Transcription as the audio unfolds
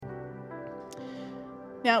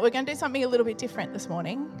Now, we're going to do something a little bit different this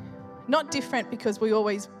morning. Not different because we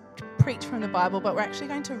always preach from the Bible, but we're actually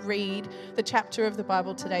going to read the chapter of the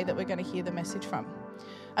Bible today that we're going to hear the message from.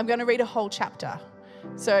 I'm going to read a whole chapter.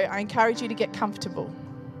 So I encourage you to get comfortable.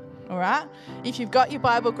 All right? If you've got your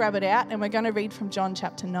Bible, grab it out, and we're going to read from John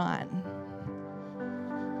chapter 9.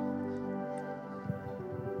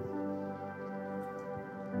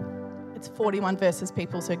 It's 41 verses,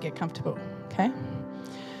 people, so get comfortable, okay?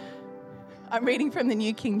 I'm reading from the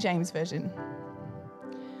New King James Version.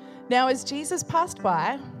 Now, as Jesus passed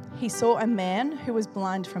by, he saw a man who was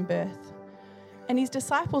blind from birth. And his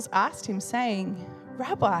disciples asked him, saying,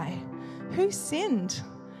 "Rabbi, who sinned,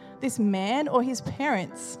 this man or his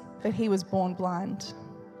parents, that he was born blind?"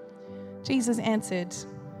 Jesus answered,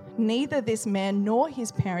 "Neither this man nor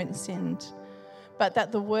his parents sinned, but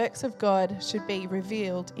that the works of God should be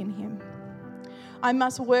revealed in him. I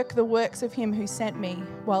must work the works of him who sent me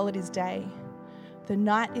while it is day. The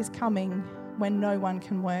night is coming when no one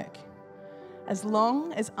can work. As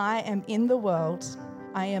long as I am in the world,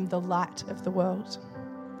 I am the light of the world."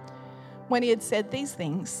 When he had said these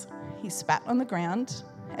things, he spat on the ground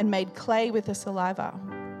and made clay with the saliva.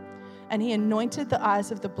 And he anointed the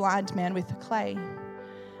eyes of the blind man with the clay.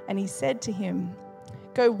 And he said to him,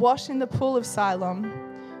 "Go wash in the pool of Siloam,"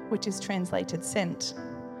 which is translated sent.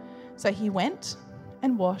 So he went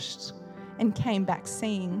and washed and came back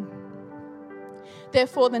seeing.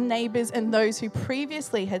 Therefore the neighbours and those who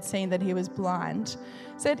previously had seen that he was blind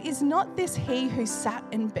said, "Is not this he who sat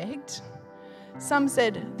and begged?" Some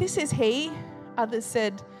said, "This is he." Others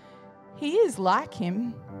said, "He is like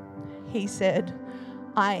him." He said,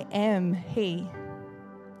 "I am he."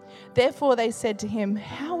 Therefore they said to him,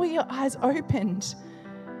 "How were your eyes opened?"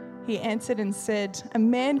 He answered and said, "A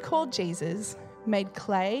man called Jesus made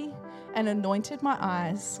clay and anointed my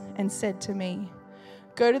eyes and said to me,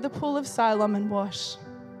 'Go to the pool of Siloam and wash.'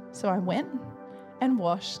 So I went and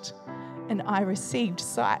washed, and I received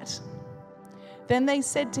sight." Then they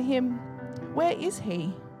said to him, "Where is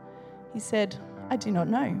he?" He said, "I do not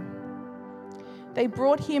know." They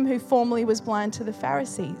brought him who formerly was blind to the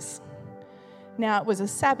Pharisees. Now it was a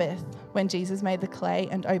Sabbath when Jesus made the clay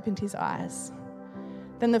and opened his eyes.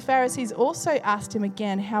 Then the Pharisees also asked him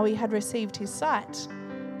again how he had received his sight.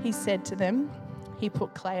 He said to them, "He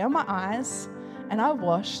put clay on my eyes, and I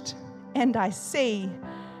washed, and I see."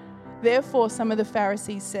 Therefore some of the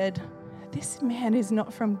Pharisees said, "This man is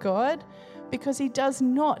not from God, because he does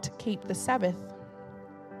not keep the Sabbath."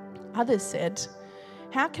 Others said,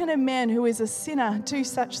 "How can a man who is a sinner do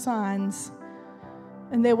such signs?"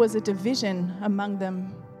 And there was a division among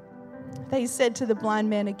them. They said to the blind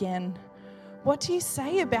man again, "What do you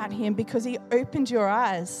say about him because he opened your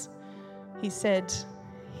eyes?" He said,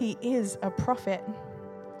 "He is a prophet."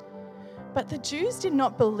 But the Jews did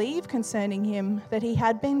not believe concerning him that he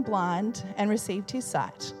had been blind and received his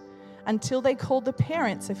sight, until they called the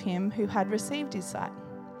parents of him who had received his sight.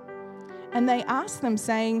 And they asked them,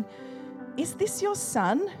 saying, "Is this your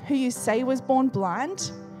son, who you say was born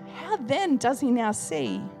blind? How then does he now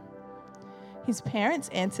see?" His parents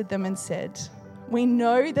answered them and said, "We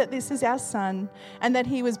know that this is our son, and that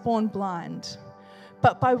he was born blind.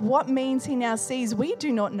 But by what means he now sees, we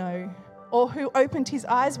do not know, or who opened his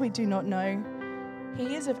eyes, we do not know.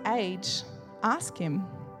 He is of age. Ask him.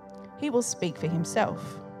 He will speak for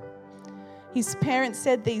himself." His parents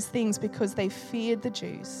said these things because they feared the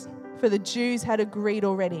Jews, for the Jews had agreed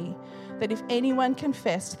already that if anyone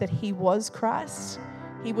confessed that he was Christ,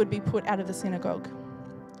 he would be put out of the synagogue.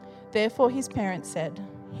 Therefore his parents said,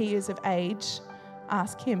 "He is of age.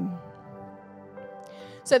 Ask him."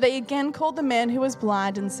 So they again called the man who was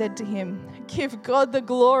blind and said to him, "Give God the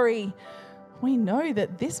glory. We know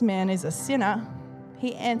that this man is a sinner."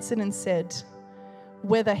 He answered and said,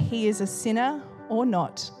 "Whether he is a sinner or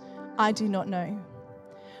not, I do not know.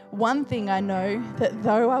 One thing I know, that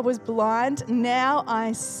though I was blind, now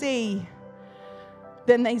I see."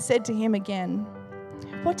 Then they said to him again,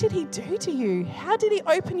 "What did he do to you? How did he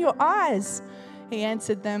open your eyes?" He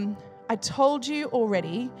answered them, "I told you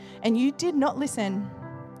already, and you did not listen.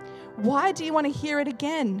 Why do you want to hear it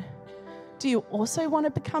again? Do you also want to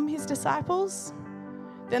become his disciples?"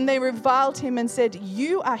 Then they reviled him and said,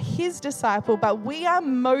 "You are his disciple, but we are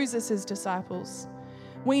Moses' disciples.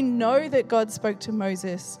 We know that God spoke to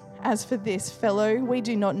Moses. As for this fellow, we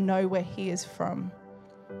do not know where he is from."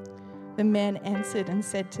 The man answered and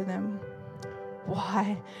said to them,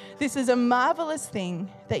 "Why, this is a marvelous thing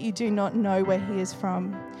that you do not know where he is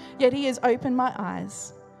from. Yet he has opened my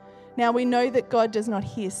eyes. Now we know that God does not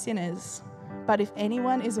hear sinners, but if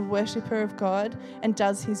anyone is a worshipper of God and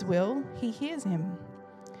does his will, he hears him.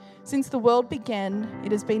 Since the world began,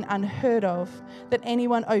 it has been unheard of that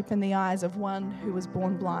anyone opened the eyes of one who was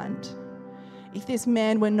born blind. If this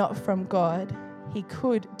man were not from God, he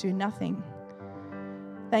could do nothing."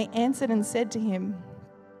 They answered and said to him,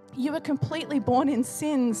 "You were completely born in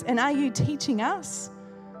sins, and are you teaching us?"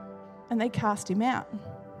 And they cast him out.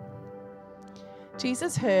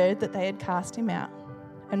 Jesus heard that they had cast him out,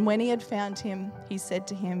 and when he had found him, he said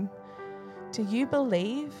to him, "Do you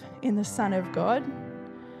believe in the Son of God?"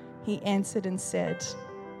 He answered and said,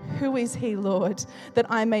 "Who is he, Lord, that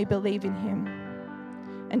I may believe in him?"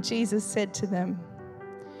 And Jesus said to them,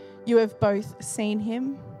 "You have both seen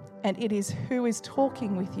him, and it is who is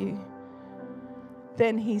talking with you."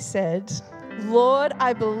 Then he said, "Lord,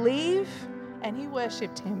 I believe," and he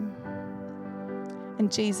worshipped him.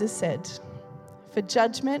 And Jesus said, "For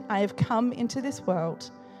judgment I have come into this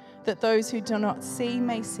world, that those who do not see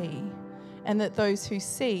may see, and that those who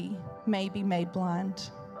see may be made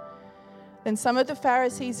blind." Then some of the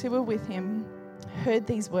Pharisees who were with him heard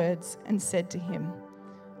these words and said to him,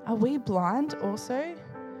 "Are we blind also?"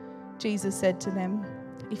 Jesus said to them,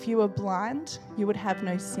 "If you were blind, you would have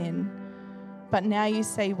no sin. But now you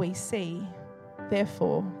say we see,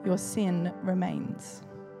 therefore your sin remains."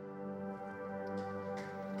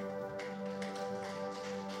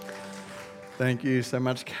 Thank you so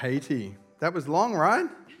much, Katie. That was long, right?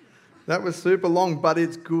 That was super long, but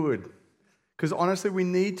it's good. Because honestly, we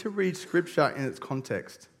need to read Scripture in its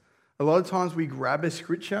context. A lot of times we grab a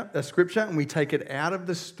scripture and we take it out of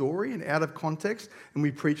the story and out of context and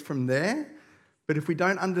we preach from there. But if we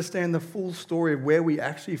don't understand the full story of where we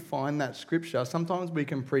actually find that scripture, sometimes we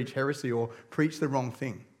can preach heresy or preach the wrong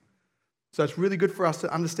thing. So it's really good for us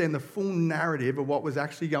to understand the full narrative of what was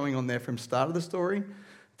actually going on there from start of the story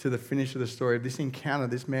to the finish of the story of this encounter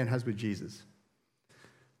this man has with Jesus.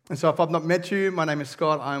 And so if I've not met you, my name is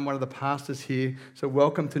Scott. I'm one of the pastors here. So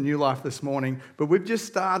welcome to New Life this morning. But we've just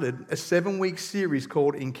started a 7-week series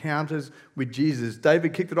called Encounters with Jesus.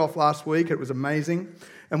 David kicked it off last week. It was amazing.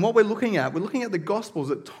 And what we're looking at the Gospels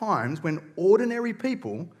at times when ordinary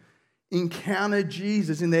people encounter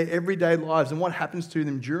Jesus in their everyday lives and what happens to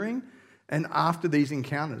them during and after these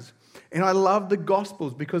encounters. And I love the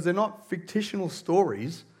Gospels because they're not fictional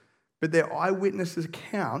stories, but they're eyewitness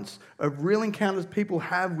accounts of real encounters people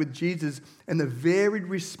have with Jesus and the varied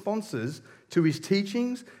responses to his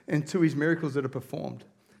teachings and to his miracles that are performed.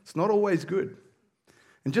 It's not always good.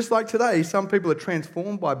 And just like today, some people are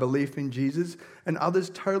transformed by belief in Jesus and others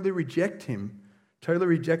totally reject him, totally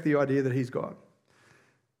reject the idea that he's God.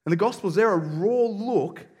 And the Gospels, they're a raw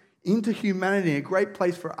look into humanity, a great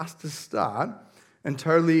place for us to start and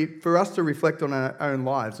totally for us to reflect on our own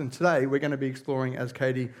lives. And today we're going to be exploring, as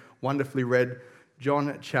Katie wonderfully read,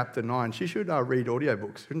 John chapter 9. She should read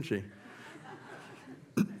audiobooks, shouldn't she?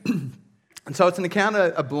 And so it's an account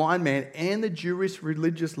a blind man and the Jewish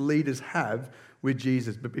religious leaders have with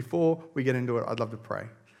Jesus. But before we get into it, I'd love to pray.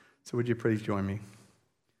 So would you please join me?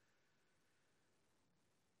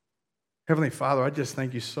 Heavenly Father, I just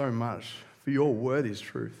thank you so much for your word is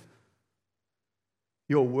truth.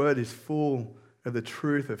 Your word is full of the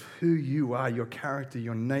truth of who you are, your character,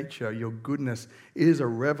 your nature, your goodness. It is a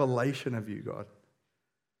revelation of you, God.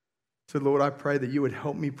 So, Lord, I pray that you would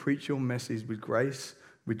help me preach your message with grace,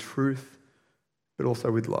 with truth, but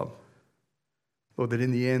also with love. Lord, that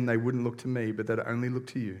in the end they wouldn't look to me, but they'd only look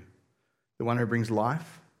to you, the one who brings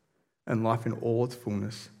life and life in all its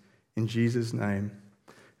fullness. In Jesus' name,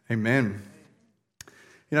 amen.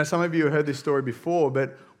 You know, some of you have heard this story before,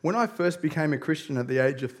 but when I first became a Christian at the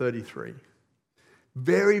age of 33,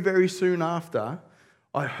 very, very soon after,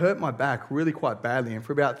 I hurt my back really quite badly. And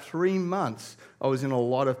for about 3 months, I was in a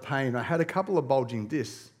lot of pain. I had a couple of bulging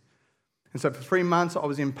discs. And so for 3 months, I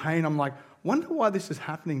was in pain. I'm like, wonder why this is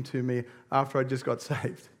happening to me after I just got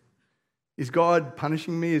saved. Is God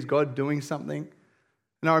punishing me? Is God doing something?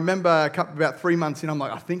 And I remember about 3 months in, I'm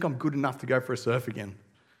like, I think I'm good enough to go for a surf again.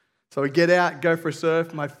 So I get out, go for a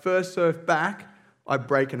surf. My first surf back, I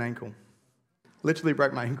break an ankle. Literally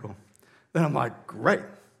break my ankle. Then I'm like, great,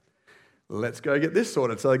 let's go get this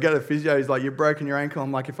sorted. So I go to the physio, he's like, you've broken your ankle.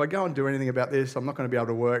 I'm like, if I go and do anything about this, I'm not going to be able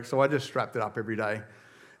to work. So I just strapped it up every day.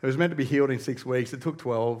 It was meant to be healed in 6 weeks. It took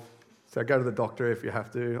 12. So go to the doctor if you have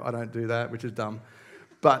to. I don't do that, which is dumb.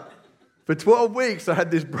 But for 12 weeks, I had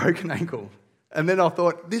this broken ankle. And then I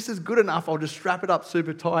thought, this is good enough. I'll just strap it up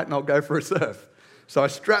super tight and I'll go for a surf. So I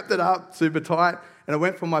strapped it up super tight and I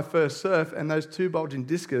went for my first surf, and those 2 bulging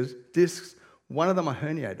discs, one of them I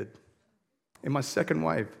herniated. In my second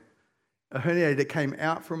wave, a herniated that came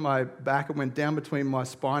out from my back and went down between my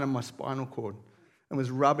spine and my spinal cord and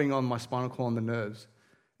was rubbing on my spinal cord and the nerves.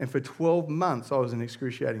 And for 12 months, I was in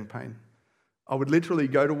excruciating pain. I would literally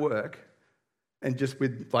go to work and just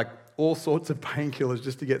with like all sorts of painkillers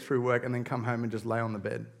just to get through work and then come home and just lay on the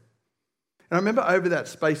bed. And I remember over that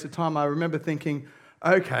space of time, I remember thinking,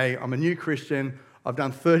 okay, I'm a new Christian. I've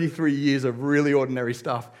done 33 years of really ordinary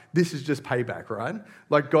stuff. This is just payback, right?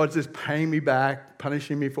 Like God's just paying me back,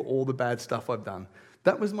 punishing me for all the bad stuff I've done.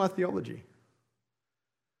 That was my theology.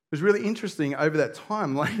 It was really interesting over that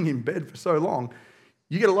time, laying in bed for so long,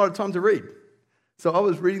 you get a lot of time to read. So I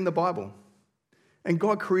was reading the Bible. And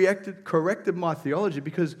God corrected my theology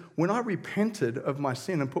because when I repented of my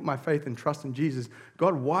sin and put my faith and trust in Jesus,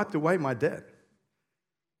 God wiped away my debt.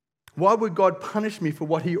 Why would God punish me for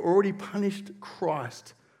what he already punished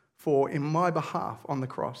Christ for in my behalf on the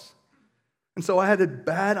cross? And so I had a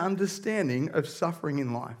bad understanding of suffering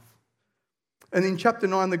in life. And in chapter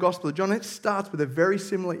 9 of the Gospel of John, it starts with a very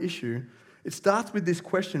similar issue. It starts with this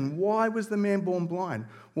question, why was the man born blind?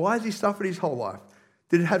 Why has he suffered his whole life?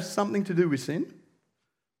 Did it have something to do with sin?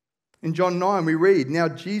 In John 9, we read, now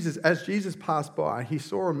as Jesus passed by, he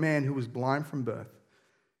saw a man who was blind from birth.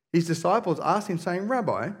 His disciples asked him, saying,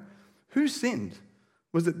 Rabbi, who sinned?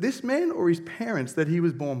 Was it this man or his parents that he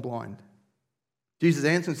was born blind? Jesus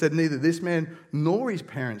answered and said, neither this man nor his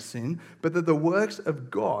parents sinned, but that the works of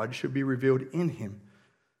God should be revealed in him.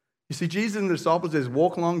 You see, Jesus and the disciples just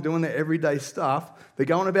walk along doing their everyday stuff. They're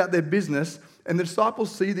going about their business, and the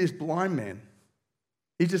disciples see this blind man.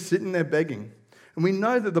 He's just sitting there begging. And we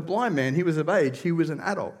know that the blind man, he was of age, he was an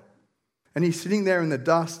adult. And he's sitting there in the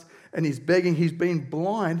dust and he's begging. He's been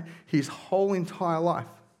blind his whole entire life.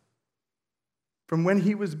 From when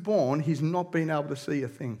he was born, he's not been able to see a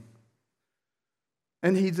thing.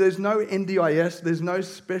 And there's no NDIS, there's no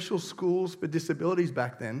special schools for disabilities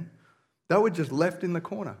back then. They were just left in the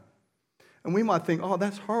corner. And we might think, oh,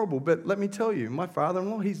 that's horrible. But let me tell you, my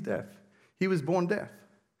father-in-law, he's deaf. He was born deaf.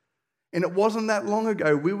 And it wasn't that long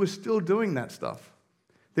ago, we were still doing that stuff.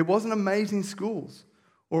 There wasn't amazing schools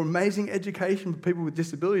or amazing education for people with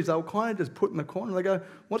disabilities. They were kind of just put in the corner. They go,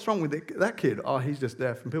 what's wrong with that kid? Oh, he's just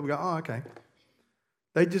deaf. And people go, oh, okay.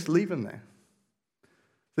 They just leave him there.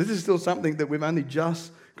 This is still something that we've only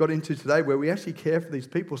just got into today where we actually care for these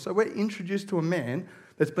people. So we're introduced to a man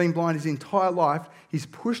that's been blind his entire life. He's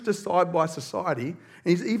pushed aside by society and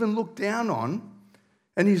he's even looked down on.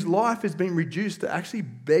 And his life has been reduced to actually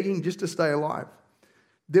begging just to stay alive.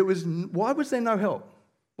 Why was there no help?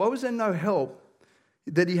 Why was there no help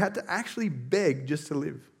that he had to actually beg just to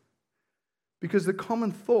live? Because the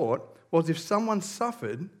common thought was if someone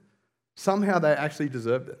suffered, somehow they actually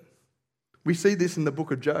deserved it. We see this in the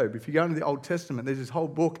book of Job. If you go into the Old Testament, there's this whole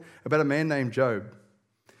book about a man named Job.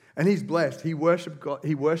 And he's blessed. He worships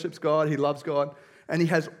God. He loves God. And he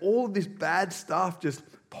has all of this bad stuff just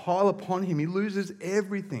pile upon him. He loses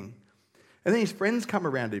everything. And then his friends come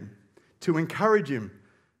around him to encourage him.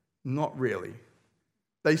 Not really.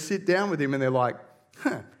 They sit down with him and they're like,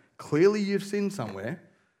 clearly you've sinned somewhere.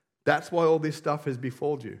 That's why all this stuff has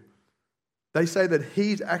befalled you. They say that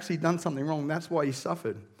he's actually done something wrong. That's why he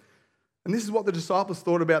suffered. And this is what the disciples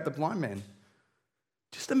thought about the blind man.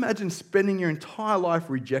 Just imagine spending your entire life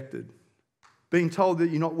rejected, being told that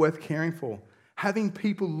you're not worth caring for, having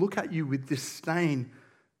people look at you with disdain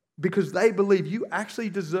because they believe you actually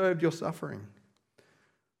deserved your suffering.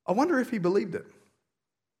 I wonder if he believed it.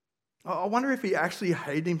 I wonder if he actually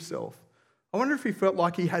hated himself. I wonder if he felt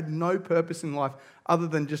like he had no purpose in life other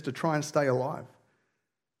than just to try and stay alive.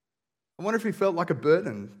 I wonder if he felt like a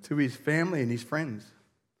burden to his family and his friends.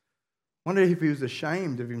 I wonder if he was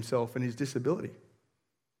ashamed of himself and his disability.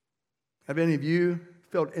 Have any of you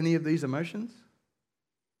felt any of these emotions?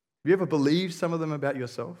 Have you ever believed some of them about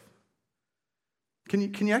yourself?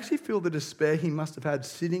 Can you actually feel the despair he must have had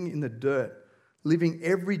sitting in the dirt, living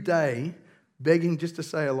every day, begging just to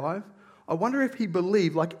stay alive? I wonder if he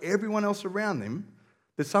believed, like everyone else around him,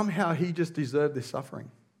 that somehow he just deserved this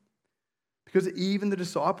suffering. Because even the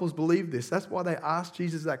disciples believed this. That's why they asked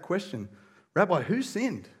Jesus that question. Rabbi, who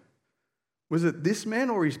sinned? Was it this man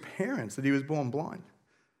or his parents that he was born blind?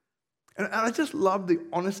 And I just love the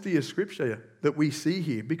honesty of Scripture that we see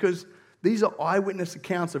here because these are eyewitness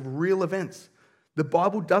accounts of real events. The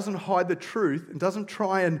Bible doesn't hide the truth and doesn't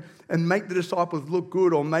try and make the disciples look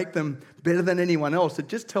good or make them better than anyone else. It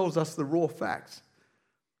just tells us the raw facts.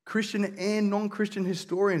 Christian and non-Christian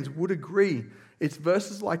historians would agree it's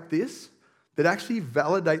verses like this that actually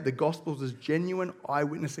validate the Gospels as genuine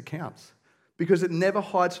eyewitness accounts because it never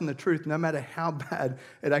hides from the truth, no matter how bad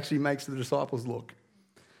it actually makes the disciples look.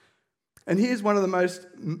 And here's one of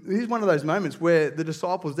those moments where the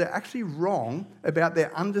disciples, they're actually wrong about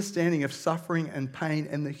their understanding of suffering and pain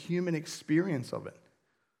and the human experience of it.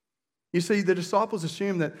 You see, the disciples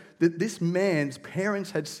assumed that this man's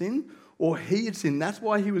parents had sinned or he had sinned. That's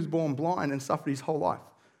why he was born blind and suffered his whole life.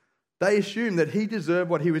 They assumed that he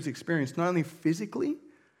deserved what he was experiencing, not only physically,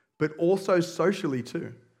 but also socially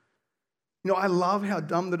too. I love how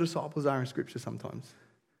dumb the disciples are in Scripture sometimes.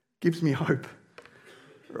 Gives me hope.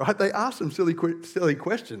 Right? They ask some silly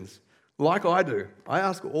questions, like I do. I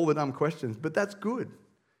ask all the dumb questions, but that's good.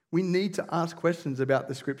 We need to ask questions about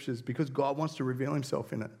the Scriptures because God wants to reveal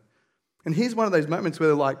himself in it. And here's one of those moments where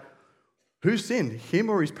they're like, who sinned, him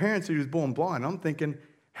or his parents who was born blind? I'm thinking,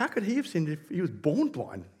 how could he have sinned if he was born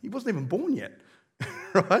blind? He wasn't even born yet,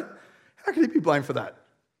 right? How could he be blamed for that?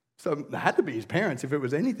 So it had to be his parents if it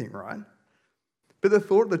was anything, right? But the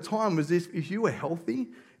thought at the time was this: if you were healthy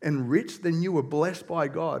and rich, then you were blessed by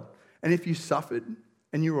God. And if you suffered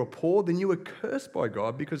and you were poor, then you were cursed by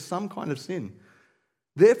God because some kind of sin.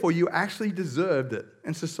 Therefore, you actually deserved it.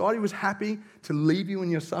 And society was happy to leave you in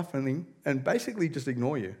your suffering and basically just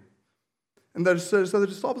ignore you. And so the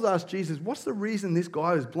disciples asked Jesus, what's the reason this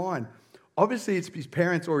guy is blind? Obviously, it's his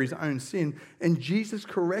parents or his own sin. And Jesus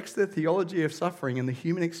corrects their theology of suffering and the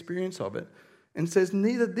human experience of it and says,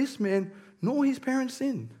 neither this man nor his parents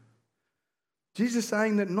sinned. Jesus is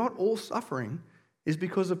saying that not all suffering is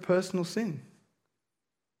because of personal sin.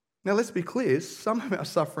 Now, let's be clear, some of our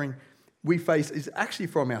suffering we face is actually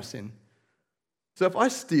from our sin. So if I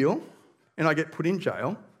steal and I get put in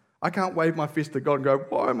jail, I can't wave my fist at God and go,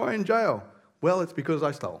 why am I in jail? Well, it's because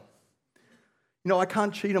I stole. I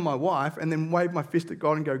can't cheat on my wife and then wave my fist at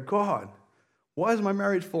God and go, God, why has my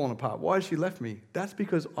marriage fallen apart? Why has she left me? That's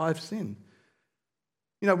because I've sinned.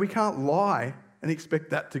 We can't lie and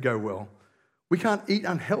expect that to go well. We can't eat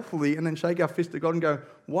unhealthily and then shake our fist at God and go,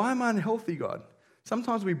 why am I unhealthy, God?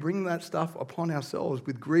 Sometimes we bring that stuff upon ourselves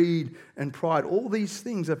with greed and pride. All these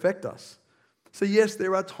things affect us. So yes,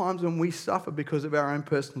 there are times when we suffer because of our own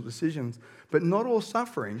personal decisions, but not all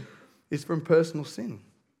suffering is from personal sin.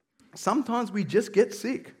 Sometimes we just get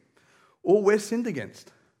sick or we're sinned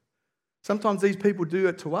against. Sometimes these people do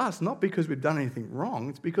it to us, not because we've done anything wrong,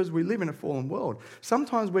 it's because we live in a fallen world.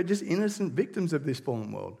 Sometimes we're just innocent victims of this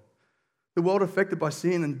fallen world. The world affected by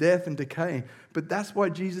sin and death and decay. But that's why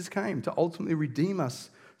Jesus came, to ultimately redeem us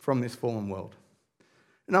from this fallen world.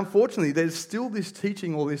 And unfortunately, there's still this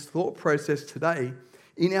teaching or this thought process today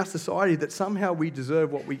in our society that somehow we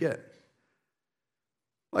deserve what we get.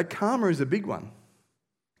 Like karma is a big one.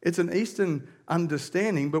 It's an Eastern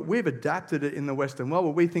understanding, but we've adapted it in the Western world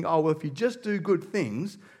where we think, well, if you just do good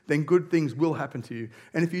things, then good things will happen to you.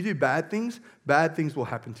 And if you do bad things will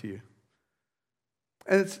happen to you.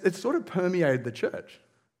 And it's sort of permeated the church.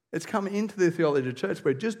 It's come into the theology of the church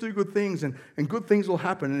where just do good things and good things will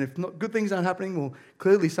happen. And if not, good things aren't happening, well,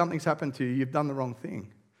 clearly something's happened to you. You've done the wrong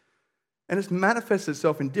thing. And it's manifested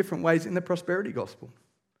itself in different ways in the prosperity gospel.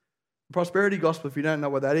 The prosperity gospel, if you don't know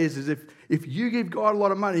what that is if you give God a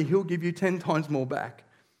lot of money, he'll give you 10 times more back.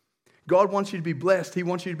 God wants you to be blessed. He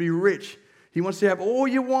wants you to be rich. He wants you to have all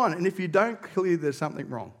you want. And if you don't, clearly there's something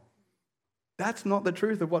wrong. That's not the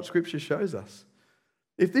truth of what Scripture shows us.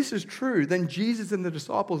 If this is true, then Jesus and the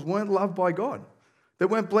disciples weren't loved by God. They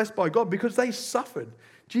weren't blessed by God because they suffered.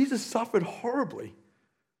 Jesus suffered horribly.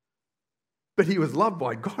 But he was loved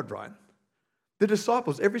by God, right? The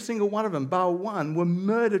disciples, every single one of them, bar one, were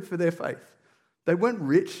murdered for their faith. They weren't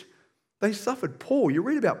rich. They suffered. Paul, you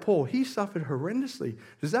read about Paul, he suffered horrendously.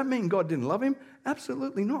 Does that mean God didn't love him?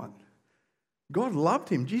 Absolutely not. God loved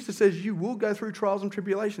him. Jesus says, you will go through trials and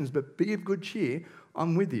tribulations, but be of good cheer.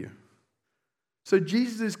 I'm with you. So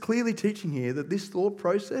Jesus is clearly teaching here that this thought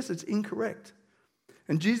process is incorrect.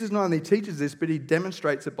 And Jesus not only teaches this, but he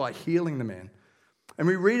demonstrates it by healing the man. And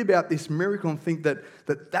we read about this miracle and think that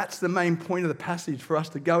that's the main point of the passage for us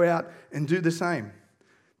to go out and do the same.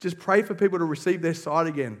 Just pray for people to receive their sight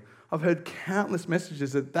again. I've heard countless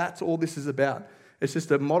messages that that's all this is about. It's just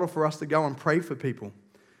a model for us to go and pray for people.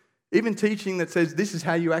 Even teaching that says this is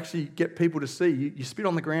how you actually get people to see. You spit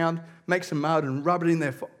on the ground, make some mud and rub it in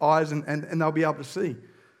their eyes and they'll be able to see.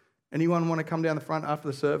 Anyone want to come down the front after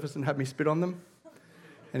the service and have me spit on them?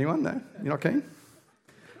 Anyone? No? You're not keen?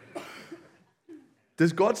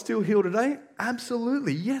 Does God still heal today?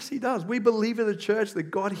 Absolutely. Yes, he does. We believe in the church that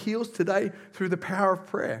God heals today through the power of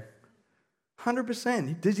prayer.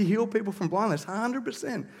 100%. Does he heal people from blindness?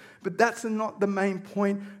 100%. But that's not the main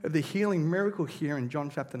point of the healing miracle here in John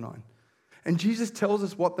chapter 9. And Jesus tells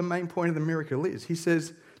us what the main point of the miracle is. He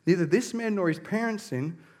says, neither this man nor his parents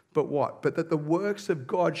sinned, but what? But that the works of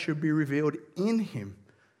God should be revealed in him.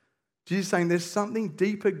 Jesus is saying there's something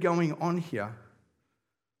deeper going on here.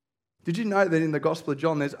 Did you know that in the Gospel of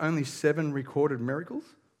John there's only 7 recorded miracles?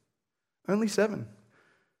 Only 7.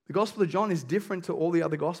 The Gospel of John is different to all the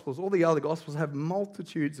other Gospels. All the other Gospels have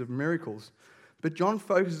multitudes of miracles. But John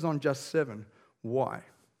focuses on just 7. Why?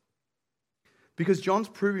 Because John's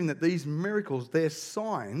proving that these miracles, they're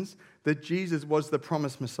signs that Jesus was the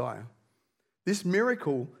promised Messiah. This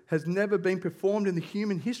miracle has never been performed in the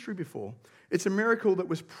human history before. It's a miracle that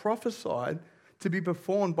was prophesied to be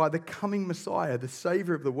performed by the coming Messiah, the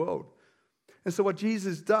Savior of the world. And so what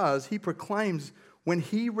Jesus does, he proclaims when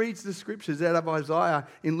he reads the scriptures out of Isaiah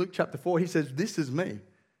in Luke chapter 4, he says, "This is me."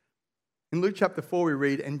 In Luke chapter 4 we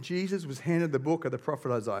read, "And Jesus was handed the book of the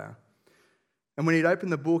prophet Isaiah. And when he'd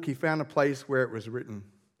opened the book, he found a place where it was written,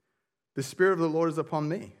 'The Spirit of the Lord is upon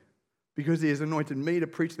me, because he has anointed me to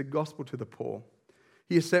preach the gospel to the poor.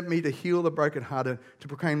 He has sent me to heal the brokenhearted, to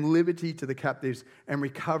proclaim liberty to the captives and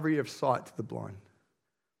recovery of sight to the blind.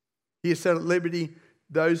 He has set at liberty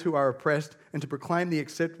those who are oppressed and to proclaim the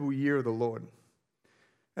acceptable year of the Lord.'"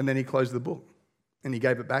 And then he closed the book and he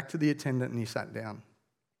gave it back to the attendant and he sat down.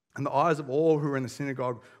 And the eyes of all who were in the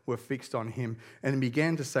synagogue were fixed on him, and he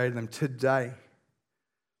began to say to them, "Today,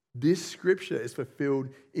 this scripture is fulfilled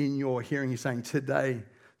in your hearing." He's saying, today,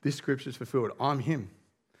 this scripture is fulfilled. I'm him.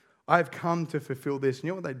 I have come to fulfill this. And you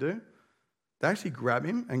know what they do? They actually grab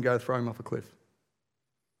him and go throw him off a cliff.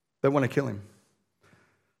 They want to kill him.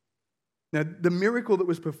 Now, the miracle that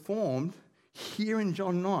was performed here in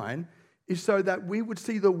John 9 is so that we would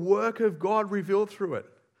see the work of God revealed through it.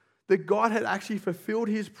 That God had actually fulfilled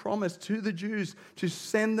his promise to the Jews to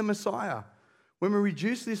send the Messiah. When we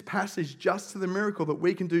reduce this passage just to the miracle that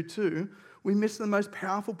we can do too, we miss the most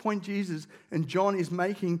powerful point Jesus and John is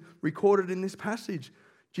making recorded in this passage.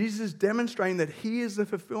 Jesus is demonstrating that he is the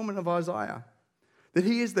fulfillment of Isaiah. That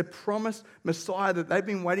he is the promised Messiah that they've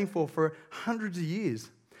been waiting for hundreds of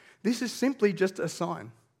years. This is simply just a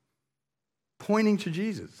sign pointing to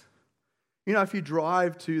Jesus. You know, if you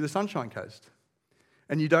drive to the Sunshine Coast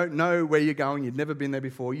and you don't know where you're going, you've never been there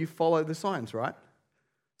before, you follow the signs, right?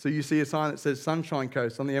 So you see a sign that says Sunshine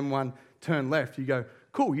Coast on the M1, turn left. You go,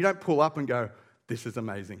 cool. You don't pull up and go, this is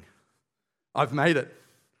amazing. I've made it.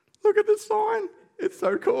 Look at the sign. It's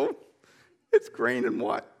so cool. It's green and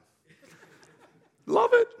white.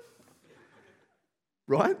 Love it.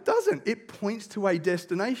 Right? Doesn't. It points to a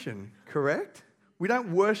destination, correct? We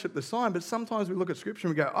don't worship the sign, but sometimes we look at Scripture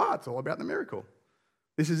and we go, it's all about the miracle.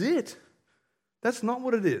 This is it. That's not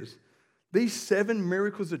what it is. These 7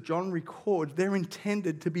 miracles that John records, they're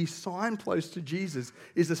intended to be signposts to Jesus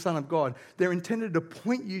is the Son of God. They're intended to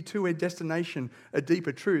point you to a destination, a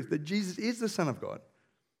deeper truth, that Jesus is the Son of God.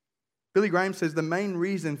 Billy Graham says the main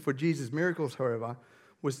reason for Jesus' miracles, however,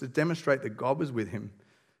 was to demonstrate that God was with him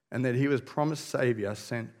and that he was promised Savior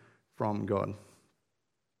sent from God.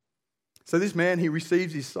 So this man, he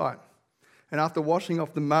receives his sight. And after washing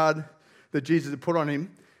off the mud that Jesus had put on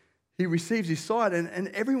him, he receives his sight, and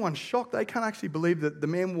everyone's shocked. They can't actually believe that the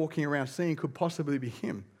man walking around seeing could possibly be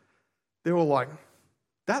him. They're all like,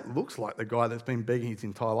 that looks like the guy that's been begging his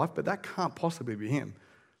entire life, but that can't possibly be him.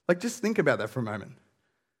 Like, just think about that for a moment.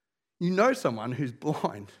 You know someone who's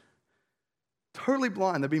blind, totally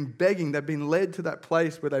blind. They've been begging. They've been led to that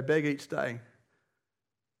place where they beg each day.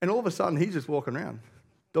 And all of a sudden, he's just walking around,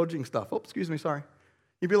 dodging stuff. Oh, excuse me, sorry.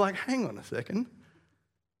 You'd be like, hang on a second.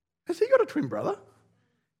 Has he got a twin brother?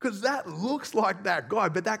 Because that looks like that guy,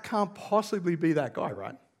 but that can't possibly be that guy,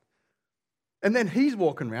 right? And then he's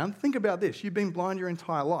walking around. Think about this. You've been blind your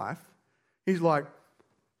entire life. He's like,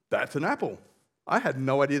 that's an apple. I had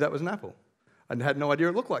no idea that was an apple. I had no idea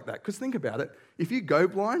it looked like that. Because think about it. If you go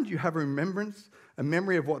blind, you have a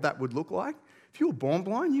memory of what that would look like. If you were born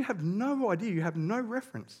blind, you have no idea. You have no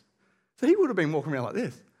reference. So he would have been walking around like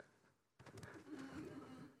this.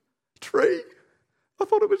 Tree. I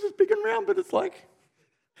thought it was just big and round, but it's like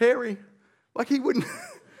hairy. Like he wouldn't,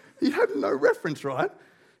 he'd have no reference, right?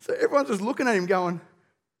 So everyone's just looking at him going,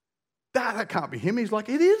 that can't be him. He's like,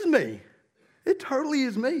 it is me. It totally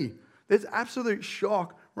is me. There's absolute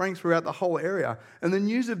shock running throughout the whole area. And the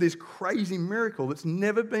news of this crazy miracle that's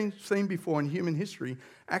never been seen before in human history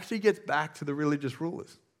actually gets back to the religious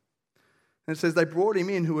rulers. And it says they brought him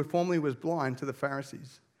in, who formerly was blind, to the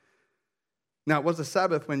Pharisees. Now, it was the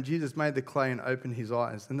Sabbath when Jesus made the clay and opened his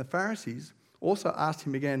eyes. And the Pharisees also asked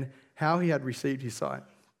him again how he had received his sight.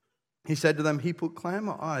 He said to them, he put clay in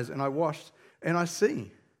my eyes, and I washed, and I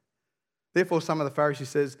see. Therefore, some of the Pharisees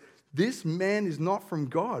says, this man is not from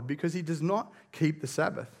God because he does not keep the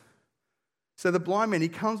Sabbath. So the blind man, he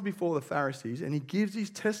comes before the Pharisees and he gives his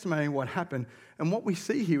testimony of what happened. And what we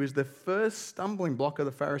see here is the first stumbling block of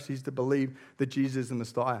the Pharisees to believe that Jesus is the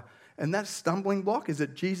Messiah. And that stumbling block is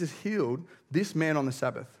that Jesus healed this man on the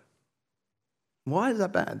Sabbath. Why is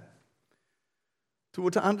that bad? To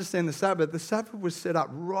understand the Sabbath was set up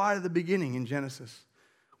right at the beginning in Genesis,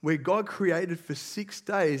 where God created for 6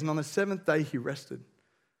 days, and on the seventh day he rested.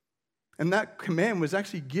 And that command was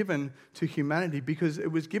actually given to humanity because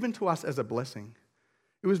it was given to us as a blessing.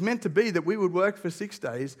 It was meant to be that we would work for 6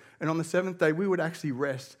 days, and on the seventh day we would actually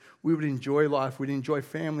rest. We would enjoy life. We'd enjoy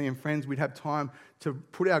family and friends. We'd have time to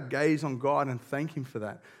put our gaze on God and thank him for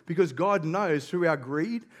that. Because God knows through our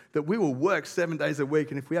greed that we will work 7 days a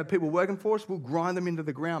week, and if we have people working for us, we'll grind them into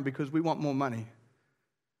the ground because we want more money.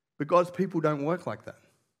 But God's people don't work like that.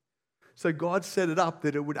 So God set it up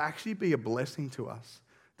that it would actually be a blessing to us,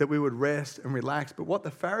 that we would rest and relax. But what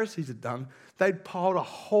the Pharisees had done, they'd piled a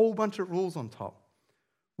whole bunch of rules on top.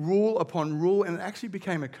 Rule upon rule, and it actually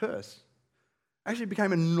became a curse. It actually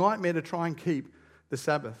became a nightmare to try and keep the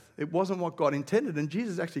Sabbath. It wasn't what God intended, and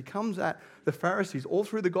Jesus actually comes at the Pharisees all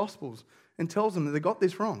through the Gospels and tells them that they got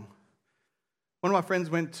this wrong. One of my friends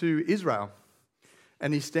went to Israel,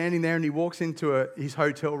 and he's standing there, and he walks into his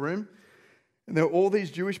hotel room, and there are all these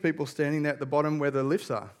Jewish people standing there at the bottom where the lifts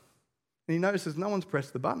are. And he notices no one's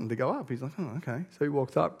pressed the button to go up. He's like, oh, okay. So he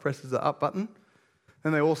walks up, presses the up button,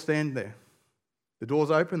 and they all stand there. The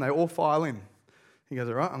doors open, they all file in. He goes,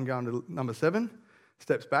 all right, I'm going to number 7,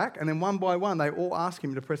 steps back, and then one by one, they all ask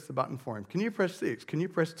him to press the button for him. Can you press 6? Can you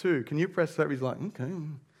press 2? Can you press 7? He's like, okay,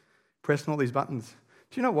 pressing all these buttons.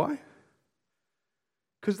 Do you know why?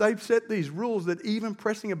 Because they've set these rules that even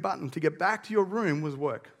pressing a button to get back to your room was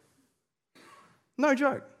work. No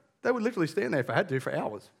joke. They would literally stand there if I had to for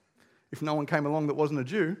hours. If no one came along that wasn't a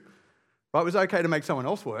Jew, right, it was okay to make someone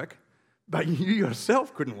else work, but you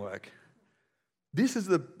yourself couldn't work. This is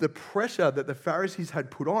the pressure that the Pharisees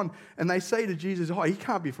had put on. And they say to Jesus, oh, he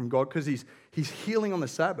can't be from God because he's healing on the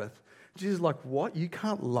Sabbath. Jesus is like, what? You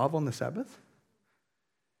can't love on the Sabbath?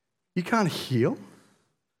 You can't heal?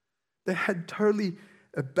 They had totally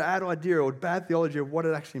a bad idea or bad theology of what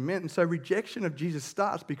it actually meant. And so rejection of Jesus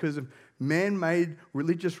starts because of man-made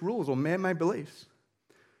religious rules or man-made beliefs.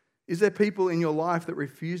 Is there people in your life that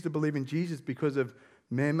refuse to believe in Jesus because of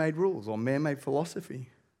man-made rules or man-made philosophy?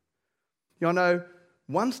 You know,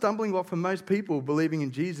 one stumbling block for most people believing in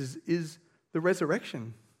Jesus is the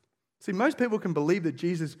resurrection. See, most people can believe that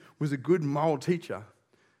Jesus was a good moral teacher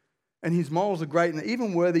and his morals are great and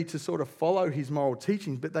even worthy to sort of follow his moral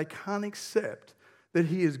teachings, but they can't accept that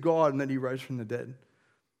he is God and that he rose from the dead.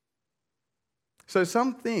 So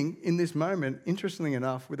some think in this moment, interestingly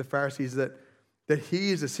enough, with the Pharisees that he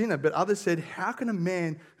is a sinner, but others said, how can a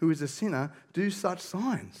man who is a sinner do such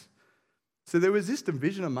signs? So there was this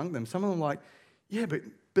division among them. Some of them were like, yeah, but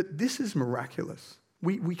this is miraculous.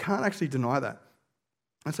 We can't actually deny that.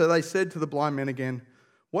 And so they said to the blind men again,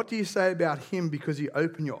 what do you say about him because he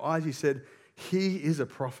opened your eyes? He said, he is a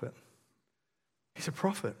prophet. He's a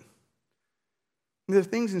prophet. And there are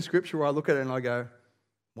things in Scripture where I look at it and I go,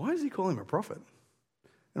 why does he call him a prophet?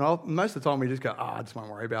 And most of the time we just go, I just won't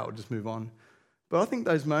worry about it, we'll just move on. But I think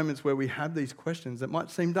those moments where we have these questions that might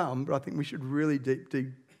seem dumb, but I think we should really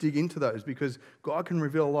dig into those because God can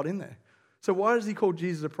reveal a lot in there. So why does he call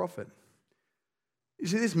Jesus a prophet? You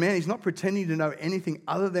see, this man, he's not pretending to know anything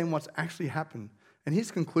other than what's actually happened. And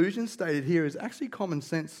his conclusion stated here is actually common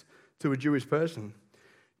sense to a Jewish person.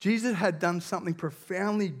 Jesus had done something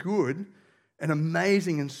profoundly good and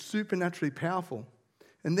amazing and supernaturally powerful.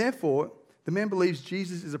 And therefore, the man believes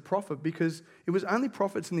Jesus is a prophet because it was only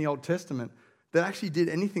prophets in the Old Testament that actually did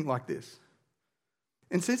anything like this.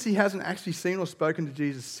 And since he hasn't actually seen or spoken to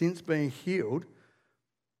Jesus since being healed,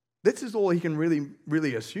 this is all he can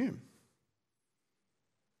really assume.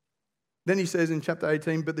 Then he says in chapter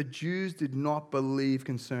 18, but the Jews did not believe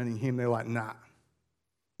concerning him. They're like, nah,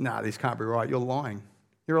 this can't be right. You're lying.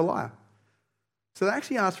 You're a liar. So they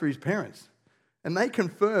actually asked for his parents, and they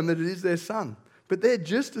confirm that it is their son. But they're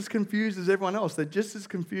just as confused as everyone else. They're just as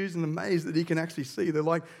confused and amazed that he can actually see. They're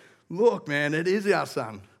like, look, man, it is our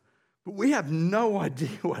son. But we have no idea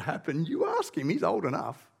what happened. You ask him. He's old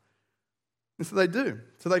enough. And so they do.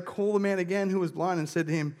 So they call the man again who was blind and said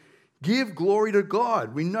to him, give glory to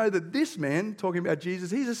God. We know that this man, talking about Jesus,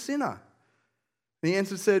 he's a sinner. And the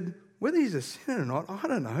answer said, whether he's a sinner or not, I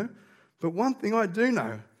don't know. But one thing I do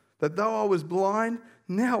know, that though I was blind,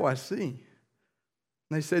 now I see. And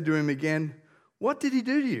they said to him again, what did he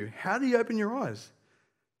do to you? How did he open your eyes?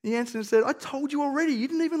 He answered and said, I told you already. You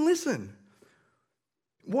didn't even listen.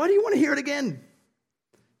 Why do you want to hear it again?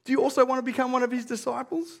 Do you also want to become one of his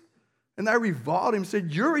disciples? And they reviled him and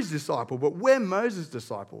said, you're his disciple, but we're Moses'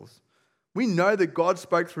 disciples. We know that God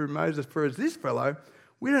spoke through Moses, for as this fellow,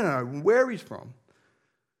 we don't know where he's from.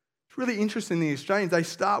 It's really interesting, the exchange. They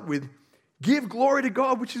start with, give glory to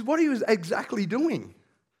God, which is what he was exactly doing.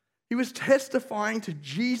 He was testifying to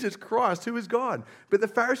Jesus Christ, who is God. But the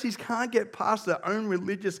Pharisees can't get past their own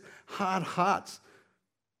religious hard hearts.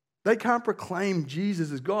 They can't proclaim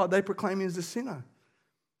Jesus as God. They proclaim him as a sinner.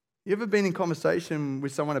 You ever been in conversation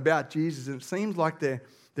with someone about Jesus and it seems like they're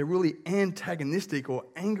really antagonistic or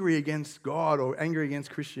angry against God or angry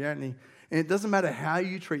against Christianity, and it doesn't matter how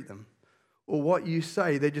you treat them or what you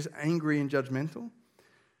say, they're just angry and judgmental?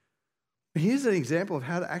 Here's an example of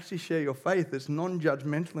how to actually share your faith that's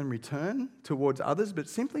non-judgmental in return towards others, but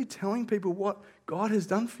simply telling people what God has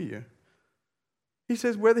done for you. He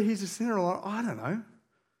says whether he's a sinner or not, I don't know.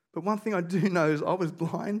 But one thing I do know is I was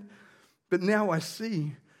blind, but now I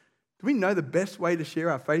see. Do we know the best way to share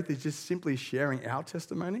our faith is just simply sharing our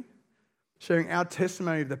testimony? Sharing our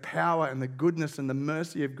testimony of the power and the goodness and the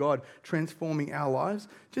mercy of God transforming our lives?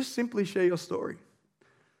 Just simply share your story.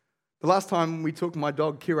 The last time we took my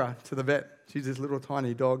dog Kira to the vet, she's this little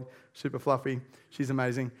tiny dog, super fluffy, she's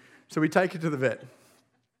amazing. So we take her to the vet.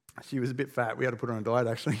 She was a bit fat, we had to put her on a diet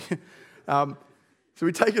actually. So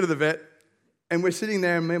we take her to the vet, and we're sitting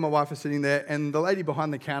there, and me and my wife are sitting there, and the lady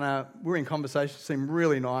behind the counter, we're in conversation, seemed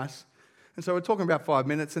really nice. And so we're talking about 5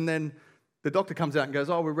 minutes, and then the doctor comes out and goes,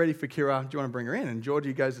 oh, we're ready for Kira, do you want to bring her in? And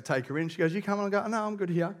Georgie goes to take her in. She goes, you come on? I go, no, I'm good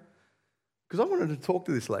here. Because I wanted to talk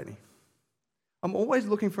to this lady. I'm always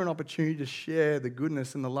looking for an opportunity to share the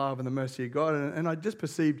goodness and the love and the mercy of God, and I just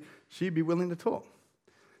perceived she'd be willing to talk.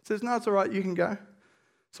 Says, no, it's all right, you can go.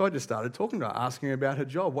 So I just started talking to her, asking her about her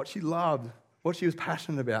job, what she loved, what she was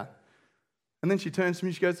passionate about. And then she turns to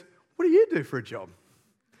me, she goes, what do you do for a job?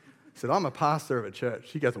 I said, I'm a pastor of a church.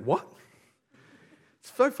 She goes, what?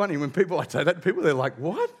 It's so funny when I say that to people, they're like,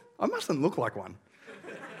 what? I mustn't look like one.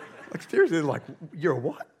 Like seriously, they're like, you're a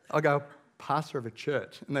what? I go, pastor of a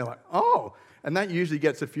church. And they're like, oh. And that usually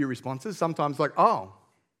gets a few responses. Sometimes like, oh.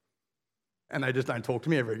 And they just don't talk to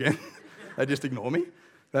me ever again. They just ignore me.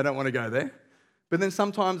 They don't want to go there. But then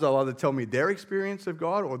sometimes they'll either tell me their experience of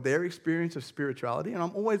God or their experience of spirituality, and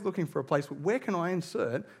I'm always looking for a place where can I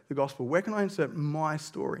insert the gospel? Where can I insert my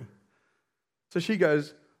story? So she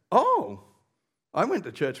goes, oh, I went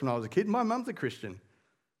to church when I was a kid. My mum's a Christian.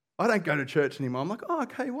 I don't go to church anymore. I'm like, oh,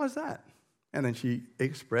 okay, why's that? And then she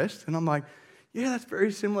expressed, and I'm like, yeah, that's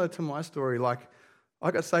very similar to my story. Like, I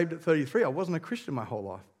got saved at 33. I wasn't a Christian my whole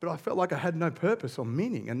life, but I felt like I had no purpose or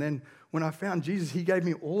meaning. And then when I found Jesus, he gave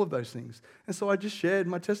me all of those things. And so I just shared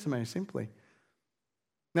my testimony simply.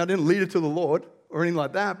 Now, I didn't lead her to the Lord or anything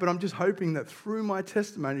like that, but I'm just hoping that through my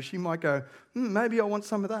testimony, she might go, maybe I want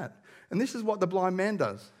some of that. And this is what the blind man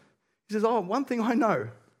does. He says, oh, one thing I know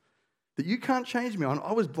that you can't change me on.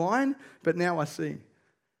 I was blind, but now I see.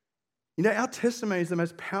 You know, our testimony is the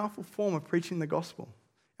most powerful form of preaching the gospel.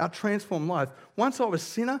 Our transformed life. Once I was a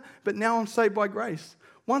sinner, but now I'm saved by grace.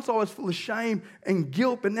 Once I was full of shame and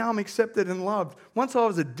guilt, but now I'm accepted and loved. Once I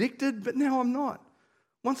was addicted, but now I'm not.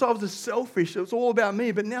 Once I was selfish, it was all about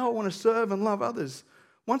me, but now I want to serve and love others.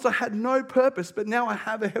 Once I had no purpose, but now I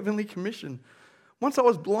have a heavenly commission. Once I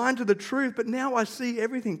was blind to the truth, but now I see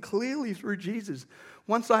everything clearly through Jesus.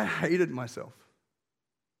 Once I hated myself,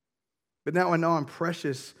 but now I know I'm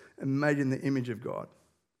precious and made in the image of God.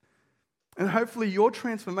 And hopefully your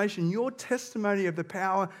transformation, your testimony of the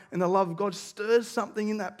power and the love of God stirs something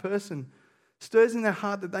in that person, stirs in their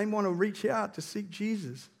heart that they want to reach out to seek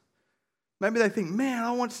Jesus. Maybe they think, man,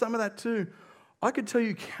 I want some of that too. I could tell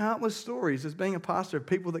you countless stories as being a pastor of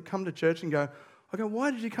people that come to church and go,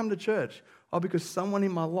 why did you come to church? Oh, because someone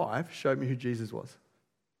in my life showed me who Jesus was.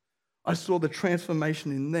 I saw the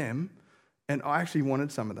transformation in them and I actually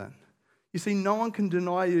wanted some of that. You see, no one can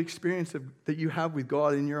deny the experience that you have with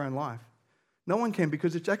God in your own life. No one can,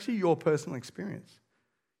 because it's actually your personal experience.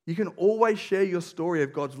 You can always share your story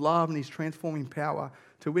of God's love and his transforming power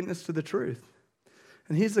to witness to the truth.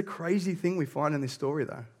 And here's the crazy thing we find in this story,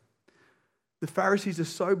 though. The Pharisees are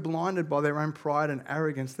so blinded by their own pride and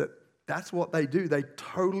arrogance that that's what they do. They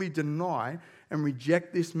totally deny and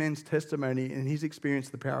reject this man's testimony and his experience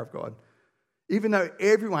of the power of God. Even though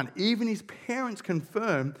everyone, even his parents,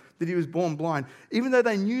 confirmed that he was born blind, even though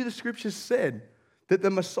they knew the scriptures said that the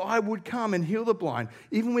Messiah would come and heal the blind,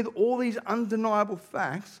 even with all these undeniable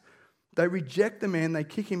facts, they reject the man, they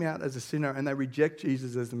kick him out as a sinner, and they reject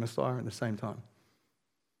Jesus as the Messiah at the same time.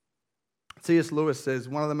 C.S. Lewis says,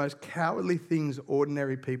 one of the most cowardly things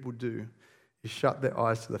ordinary people do is shut their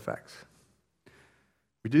eyes to the facts.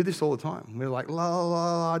 We do this all the time. We're like, la, la,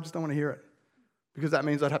 la, I just don't want to hear it, because that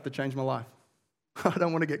means I'd have to change my life. I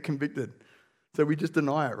don't want to get convicted. So we just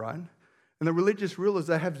deny it, right? And the religious rulers,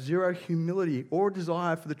 they have zero humility or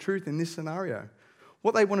desire for the truth in this scenario.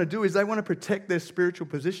 What they want to do is they want to protect their spiritual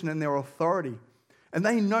position and their authority. And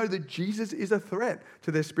they know that Jesus is a threat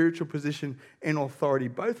to their spiritual position and authority,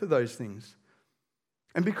 both of those things.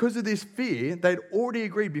 And because of this fear, they'd already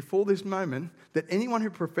agreed before this moment that anyone who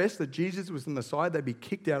professed that Jesus was the Messiah, they'd be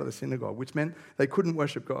kicked out of the synagogue, which meant they couldn't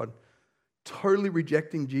worship God, totally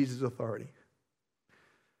rejecting Jesus' authority.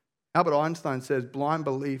 Albert Einstein says blind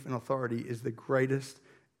belief in authority is the greatest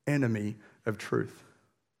enemy of truth.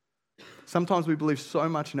 Sometimes we believe so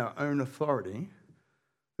much in our own authority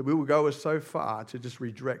that we will go so far to just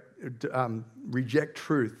reject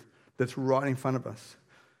truth that's right in front of us.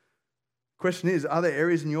 Question is, are there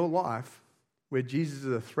areas in your life where Jesus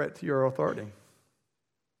is a threat to your authority?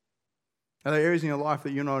 Are there areas in your life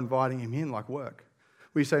that you're not inviting him in, like work?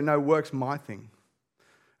 Where you say, no, work's my thing,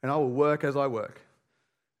 and I will work as I work.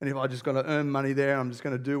 And if I just got to earn money there, I'm just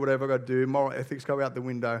going to do whatever I've got to do, moral ethics go out the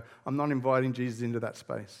window, I'm not inviting Jesus into that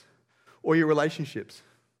space. Or your relationships,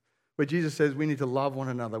 where Jesus says we need to love one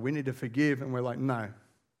another, we need to forgive, and we're like, no,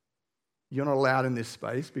 you're not allowed in this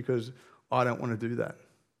space because I don't want to do that.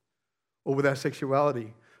 Or with our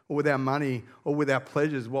sexuality, or with our money, or with our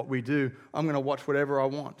pleasures, what we do, I'm going to watch whatever I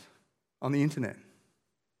want on the internet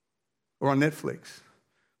or on Netflix.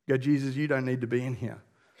 Go, Jesus, you don't need to be in here.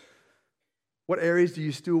 What areas do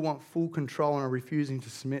you still want full control and are refusing to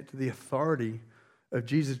submit to the authority of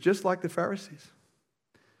Jesus, just like the Pharisees?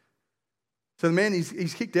 So the man,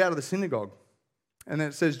 he's kicked out of the synagogue. And then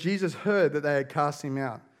it says, Jesus heard that they had cast him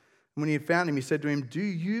out. And when he had found him, he said to him, do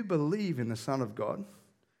you believe in the Son of God?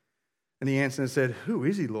 And he answered and said, who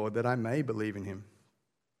is he, Lord, that I may believe in him?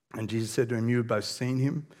 And Jesus said to him, you have both seen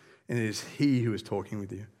him, and it is he who is talking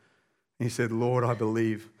with you. And he said, Lord, I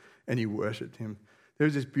believe. And he worshipped him.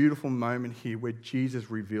 There's this beautiful moment here where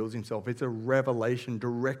Jesus reveals himself. It's a revelation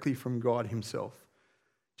directly from God himself.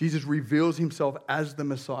 Jesus reveals himself as the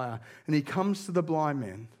Messiah. And he comes to the blind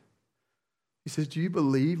man. He says, do you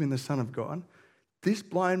believe in the Son of God? This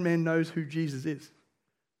blind man knows who Jesus is.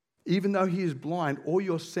 Even though he is blind, all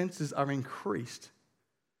your senses are increased.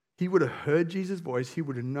 He would have heard Jesus' voice. He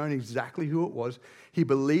would have known exactly who it was. He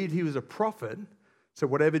believed he was a prophet. So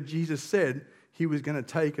whatever Jesus said, he was going to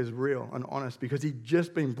take as real and honest because he'd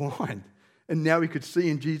just been blind. And now he could see,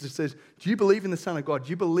 and Jesus says, do you believe in the Son of God? Do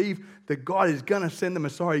you believe that God is going to send the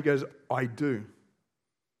Messiah? He goes, I do.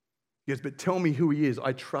 He goes, but tell me who he is.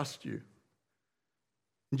 I trust you.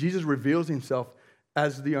 And Jesus reveals himself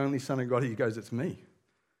as the only Son of God. He goes, it's me.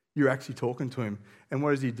 You're actually talking to him. And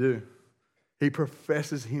what does he do? He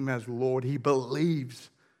professes him as Lord. He believes.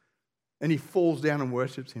 And he falls down and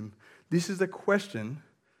worships him. This is a question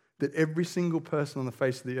that every single person on the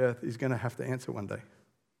face of the earth is going to have to answer one day.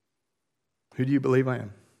 Who do you believe I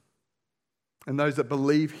am? And those that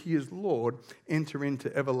believe he is Lord enter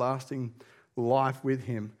into everlasting life with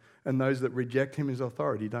him. And those that reject him as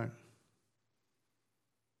authority don't.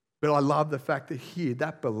 But I love the fact that here,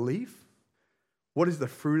 that belief, what is the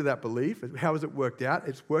fruit of that belief? How has it worked out?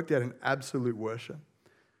 It's worked out in absolute worship.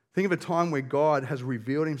 Think of a time where God has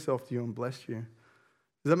revealed himself to you and blessed you.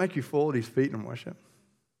 Does that make you fall at his feet and worship?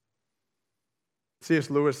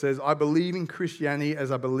 C.S. Lewis says, I believe in Christianity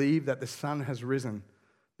as I believe that the sun has risen.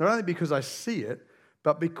 Not only because I see it,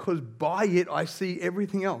 but because by it I see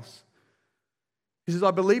everything else. He says,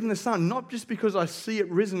 I believe in the sun, not just because I see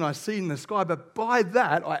it risen, I see it in the sky, but by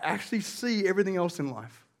that I actually see everything else in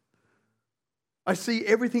life. I see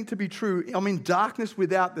everything to be true. I'm in darkness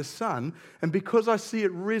without the sun, and because I see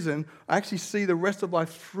it risen, I actually see the rest of life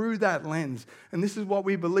through that lens. And this is what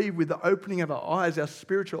we believe with the opening of our eyes, our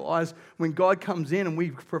spiritual eyes. When God comes in and we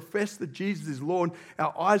profess that Jesus is Lord,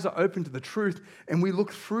 our eyes are open to the truth, and we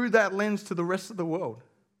look through that lens to the rest of the world.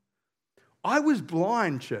 I was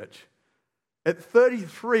blind, church. At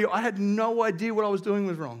 33, I had no idea what I was doing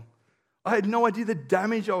was wrong. I had no idea the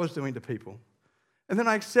damage I was doing to people. And then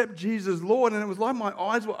I accept Jesus as Lord, and it was like my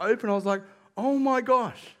eyes were open. I was like, oh my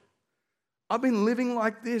gosh, I've been living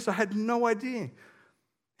like this. I had no idea.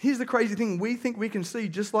 Here's the crazy thing. We think we can see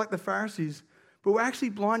just like the Pharisees, but we're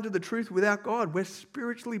actually blind to the truth without God. We're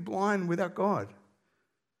spiritually blind without God.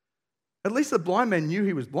 At least the blind man knew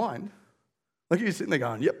he was blind. Like he was sitting there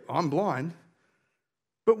going, yep, I'm blind.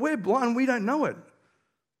 But we're blind. We don't know it.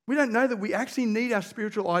 We don't know that we actually need our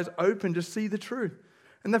spiritual eyes open to see the truth.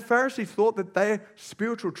 And the Pharisees thought that their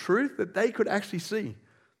spiritual truth, that they could actually see.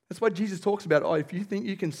 That's why Jesus talks about, if you think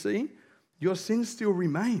you can see, your sin still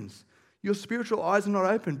remains. Your spiritual eyes are not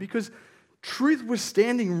open because truth was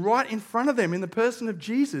standing right in front of them in the person of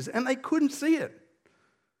Jesus, and they couldn't see it.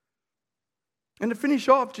 And to finish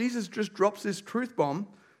off, Jesus just drops this truth bomb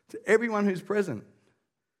to everyone who's present.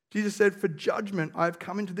 Jesus said, for judgment I have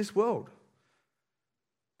come into this world,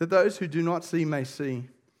 that those who do not see may see,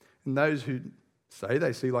 and those who say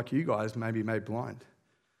they see like you guys may be made blind.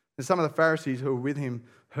 And some of the Pharisees who were with him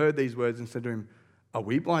heard these words and said to him, are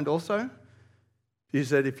we blind also? You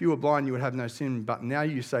said, if you were blind, you would have no sin, but now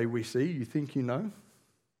you say, we see, you think you know,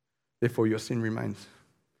 therefore your sin remains.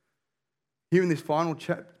 Here in this final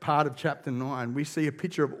part of chapter 9, we see a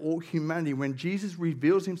picture of all humanity when Jesus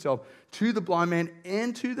reveals himself to the blind man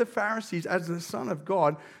and to the Pharisees as the Son of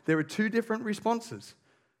God. There are two different responses.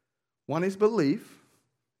 One is belief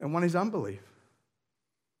and one is unbelief.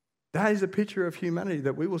 That is a picture of humanity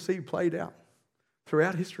that we will see played out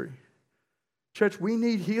throughout history. Church, we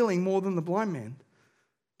need healing more than the blind man.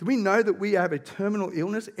 Do we know that we have a terminal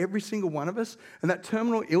illness, every single one of us, and that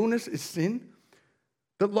terminal illness is sin?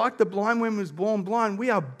 That like the blind man was born blind, we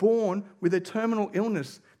are born with a terminal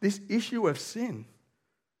illness, this issue of sin.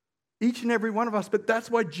 Each and every one of us, but that's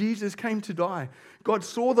why Jesus came to die. God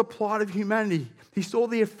saw the plight of humanity. He saw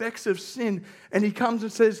the effects of sin, and he comes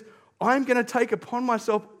and says, I'm going to take upon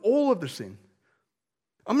myself all of the sin.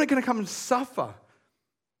 I'm not going to come and suffer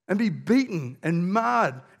and be beaten and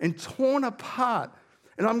marred and torn apart.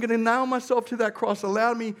 And I'm going to nail myself to that cross.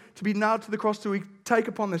 Allow me to be nailed to the cross to take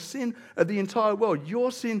upon the sin of the entire world,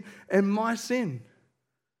 your sin and my sin.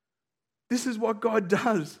 This is what God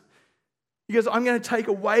does. He goes, I'm going to take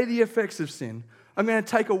away the effects of sin. I'm going to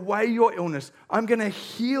take away your illness. I'm going to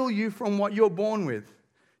heal you from what you're born with,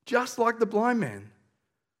 just like the blind man.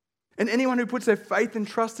 And anyone who puts their faith and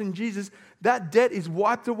trust in Jesus, that debt is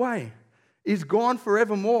wiped away, is gone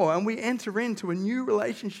forevermore, and we enter into a new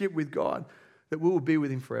relationship with God that we will be with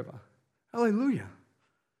him forever. Hallelujah.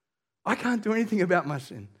 I can't do anything about my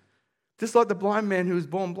sin. Just like the blind man who was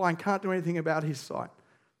born blind can't do anything about his sight.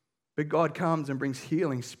 But God comes and brings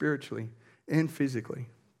healing spiritually and physically.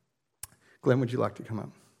 Glenn, would you like to come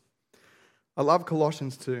up? I love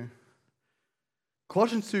Colossians 2.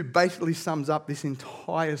 Colossians 2 basically sums up this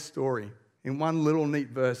entire story in one little neat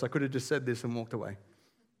verse. I could have just said this and walked away.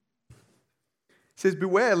 It says,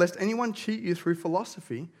 beware lest anyone cheat you through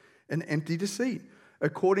philosophy and empty deceit,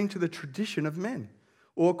 according to the tradition of men,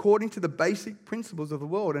 or according to the basic principles of the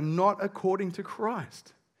world, and not according to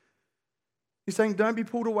Christ. He's saying, don't be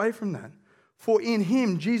pulled away from that. For in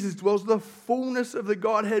him, Jesus, dwells the fullness of the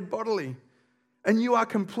Godhead bodily. And you are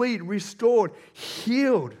complete, restored,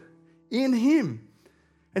 healed in him.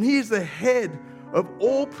 And he is the head of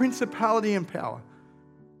all principality and power.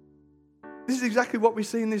 This is exactly what we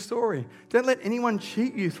see in this story. Don't let anyone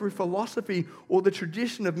cheat you through philosophy or the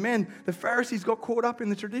tradition of men. The Pharisees got caught up in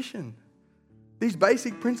the tradition. These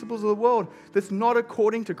basic principles of the world that's not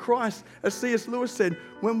according to Christ. As C.S. Lewis said,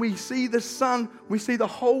 when we see the sun, we see the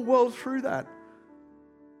whole world through that.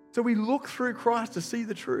 So we look through Christ to see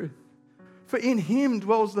the truth. For in him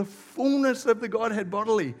dwells the fullness of the Godhead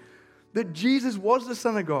bodily. That Jesus was the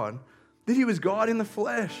Son of God. That he was God in the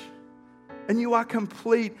flesh. And you are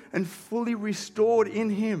complete and fully restored in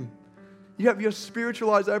him. You have your spiritual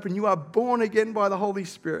eyes open. You are born again by the Holy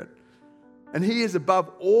Spirit. And he is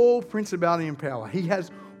above all principality and power. He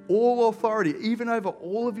has all authority, even over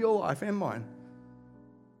all of your life and mine.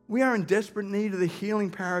 We are in desperate need of the healing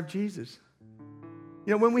power of Jesus.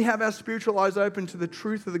 You know, when we have our spiritual eyes open to the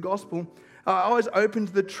truth of the gospel, our eyes open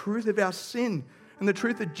to the truth of our sin and the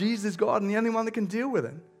truth that Jesus is God and the only one that can deal with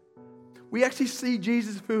it. We actually see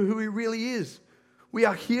Jesus for who he really is. We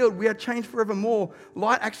are healed. We are changed forevermore.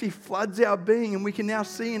 Light actually floods our being and we can now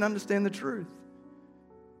see and understand the truth.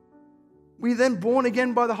 We are then born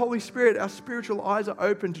again by the Holy Spirit. Our spiritual eyes are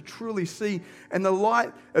open to truly see, and the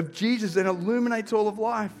light of Jesus then illuminates all of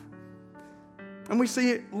life. And we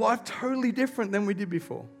see life totally different than we did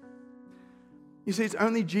before. You see, it's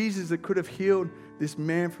only Jesus that could have healed this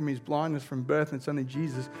man from his blindness from birth, and it's only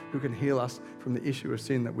Jesus who can heal us from the issue of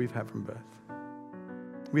sin that we've had from birth.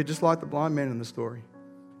 We are just like the blind man in the story,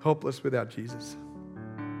 helpless without Jesus.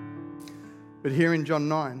 But here in John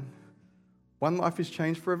 9, one life is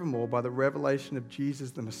changed forevermore by the revelation of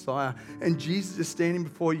Jesus, the Messiah. And Jesus is standing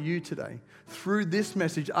before you today through this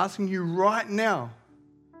message, asking you right now,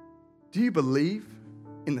 do you believe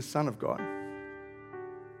in the Son of God?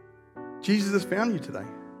 Jesus has found you today.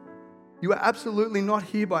 You are absolutely not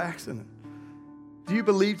here by accident. Do you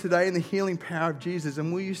believe today in the healing power of Jesus?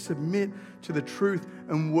 And will you submit to the truth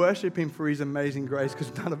and worship him for his amazing grace?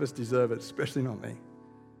 Because none of us deserve it, especially not me.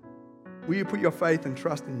 Will you put your faith and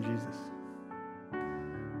trust in Jesus?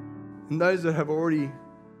 And those that have already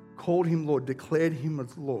called him Lord, declared him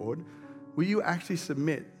as Lord, will you actually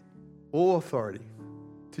submit all authority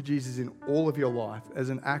to Jesus in all of your life as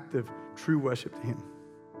an act of true worship to him?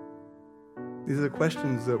 These are the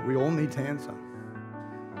questions that we all need to answer.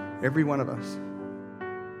 Every one of us,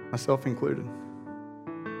 myself included.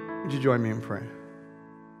 Would you join me in prayer?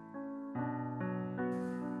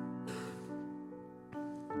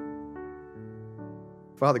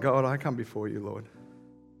 Father God, I come before you, Lord,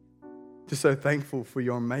 Just so thankful for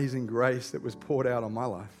your amazing grace that was poured out on my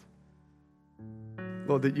life.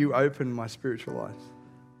 Lord, that you opened my spiritual eyes.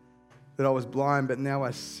 That I was blind, but now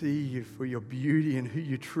I see you for your beauty and who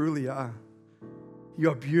you truly are.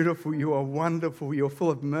 You're beautiful, you are wonderful, you're full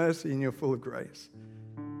of mercy and you're full of grace.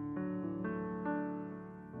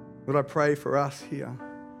 Lord, I pray for us here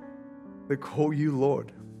that call you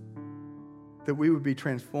Lord, that we would be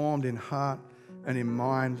transformed in heart and in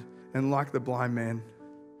mind, and like the blind man,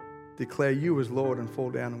 declare you as Lord and fall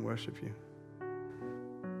down and worship you.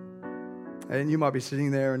 And you might be sitting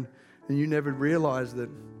there and you never realized that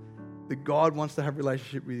God wants to have a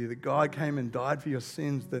relationship with you, that God came and died for your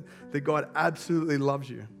sins, that God absolutely loves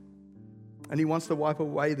you. And he wants to wipe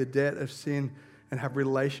away the debt of sin and have a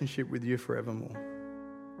relationship with you forevermore.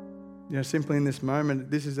 You know, simply in this moment,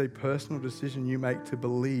 this is a personal decision you make to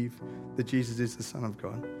believe that Jesus is the Son of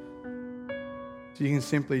God. So you can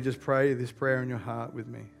simply just pray this prayer in your heart with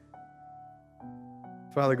me.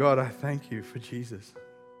 Father God, I thank you for Jesus.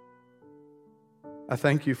 I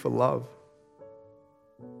thank you for love.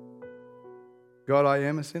 God, I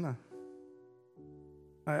am a sinner.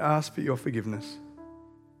 I ask for your forgiveness.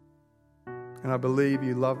 And I believe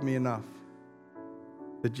you love me enough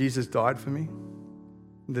that Jesus died for me,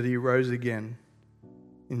 and that he rose again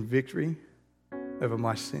in victory over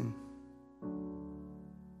my sin.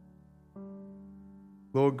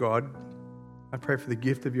 Lord God, I pray for the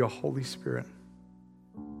gift of your Holy Spirit,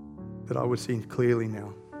 that I would see clearly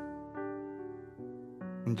now.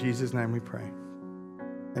 In Jesus' name we pray.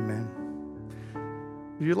 Amen.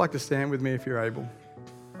 If you'd like to stand with me if you're able.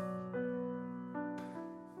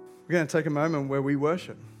 We're going to take a moment where we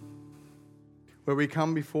worship, where we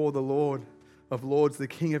come before the Lord of Lords, the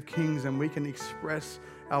King of Kings, and we can express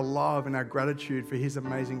our love and our gratitude for his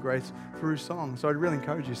amazing grace through song. So I'd really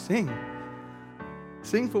encourage you, sing.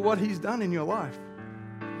 Sing for what he's done in your life.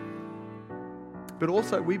 But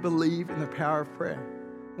also, we believe in the power of prayer,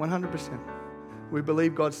 100%. We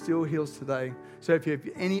believe God still heals today. So if you have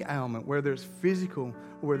any ailment, whether it's physical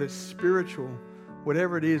or whether it's spiritual,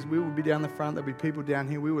 whatever it is, we will be down the front. There'll be people down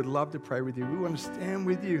here. We would love to pray with you. We want to stand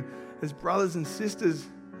with you as brothers and sisters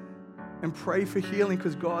and pray for healing,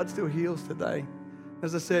 because God still heals today.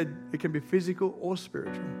 As I said, it can be physical or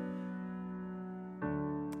spiritual.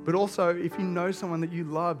 But also, if you know someone that you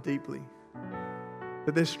love deeply,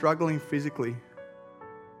 but they're struggling physically,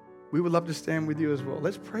 we would love to stand with you as well.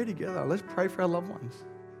 Let's pray together. Let's pray for our loved ones.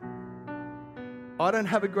 I don't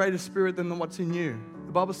have a greater spirit than what's in you.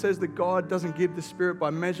 The Bible says that God doesn't give the Spirit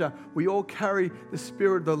by measure. We all carry the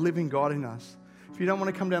Spirit of the living God in us. If you don't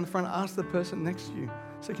want to come down the front, ask the person next to you.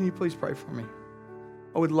 So can you please pray for me?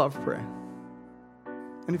 I would love prayer.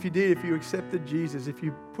 And if you did, if you accepted Jesus, if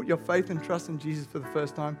you put your faith and trust in Jesus for the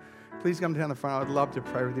first time, please come down the front. I'd love to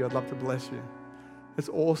pray with you. I'd love to bless you. It's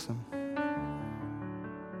awesome.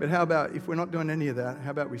 But how about, if we're not doing any of that, how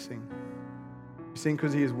about we sing? We sing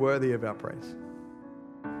because he is worthy of our praise.